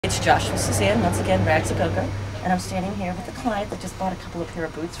Joshua Suzanne, once again, Rags-A-GoGo, and I'm standing here with a client that just bought a couple of pair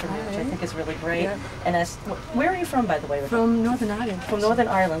of boots from me, which I think is really great. Yeah. And where are you from, by the way? From Northern Ireland. From Northern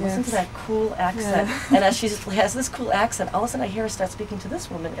Ireland. Yes. Listen to that cool accent. Yeah. And as she has this cool accent, all of a sudden I hear her start speaking to this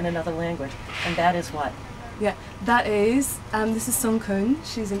woman in another language, and that is what? Yeah, that is, this is Song Kun.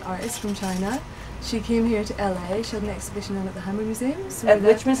 She's an artist from China. She came here to LA. She had an exhibition on at the Hammer Museum. So and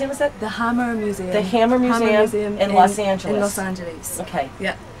which museum was that? The Hammer Museum. The Hammer Museum in Los Angeles. In Los Angeles. Okay.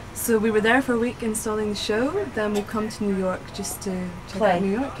 Yeah. So we were there for a week installing the show. Then we've come to New York just to check out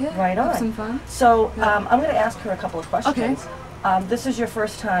New York. Yeah. Right on. Have some fun. So I'm going to ask her a couple of questions. Okay. This is your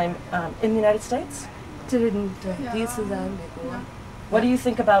first time in the United States? What do you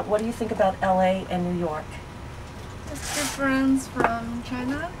think about LA and New York? It's different from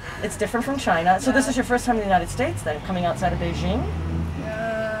China. It's different from China. So this is your first time in the United States then, coming outside of Beijing?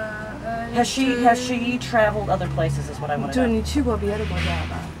 Has she traveled other places is what I want to know.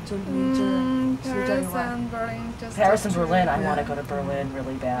 Paris and Berlin. I want to go to Berlin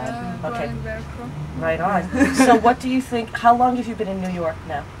really bad. Okay. Right on. So what do you think, how long have you been in New York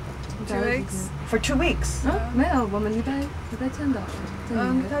now? 2 weeks. For 2 weeks?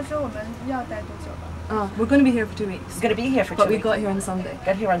 We're going to be here for 2 weeks. Going to be here for 2 weeks. But we got here on Sunday.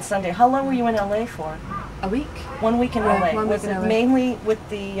 Got here on Sunday. How long were you in LA for? A week. 1 week in LA. 1 week in LA. Mainly with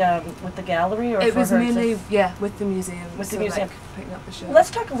the gallery, or it for was her mainly with the museum. With the museum. Like, picking up the show. Let's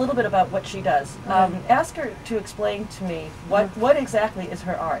talk a little bit about what she does. Ask her to explain to me what exactly is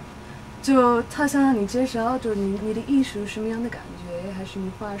her art. 就她想让你介绍，就是你的艺术什么样的感觉，还是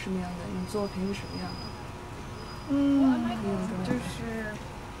你画什么样的，你作品是什么样的？就是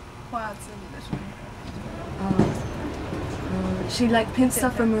画自己的生活。She like paints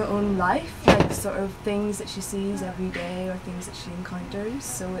stuff from her own life, like sort of things that she sees every day or things that she encounters.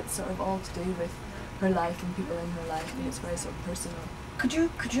 So it's sort of all to do with her life and people in her life, and it's very sort of personal. Could you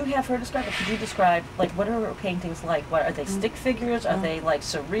have her describe it? Could you describe, like, what are her paintings like? What are they? Stick figures? Are they like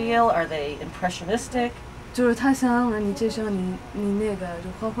surreal? Are they impressionistic? 就是她想让你介绍你那个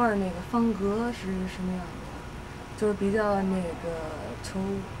就画画那个风格是什么样的，就是比较那个抽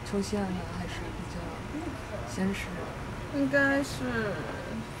象啊，还是比较现实？应该是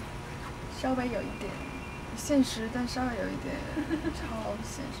稍微有一点现实，但稍微有一点超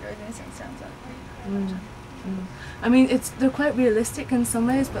现实，有一点想象在里面。I mean, they're quite realistic in some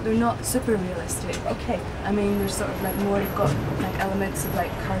ways, but they're not super realistic. Okay. I mean, they're sort of like more got like elements of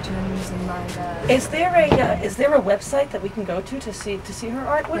like cartoons and manga. Is there a website that we can go to see her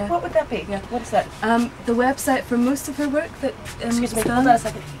art? What would that be? Yeah. What is that? The website for most of her work that excuse me, hold on a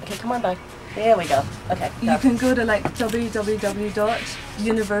second. Okay, come on back. There we go. Okay. You can go to like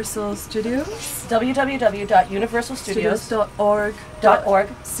www.universalstudios. www.universalstudios.org.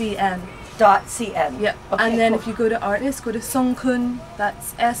 .cn. .cn. Yeah. Okay, and then if you go to artists, go to Song Kun.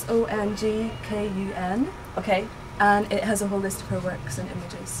 That's SONGKUN. Okay. And it has a whole list of her works and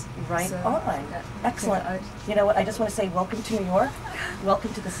images. Right so, on. Yeah, excellent. You know what? I just want to say welcome to New York.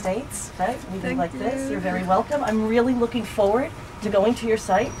 Welcome to the States. Right? We do like this. You're very welcome. I'm really looking forward to going to your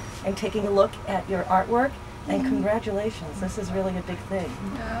site and taking a look at your artwork. And congratulations, this is really a big thing.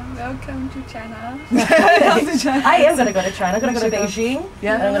 Yeah, welcome to China. I am going to go to China. I'm going to go to Beijing.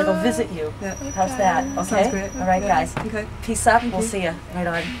 Yeah. And I'm going to go visit you. Yeah. How's that? Okay? Sounds great. All right, guys. Okay. Peace up. We'll see you. Right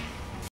on.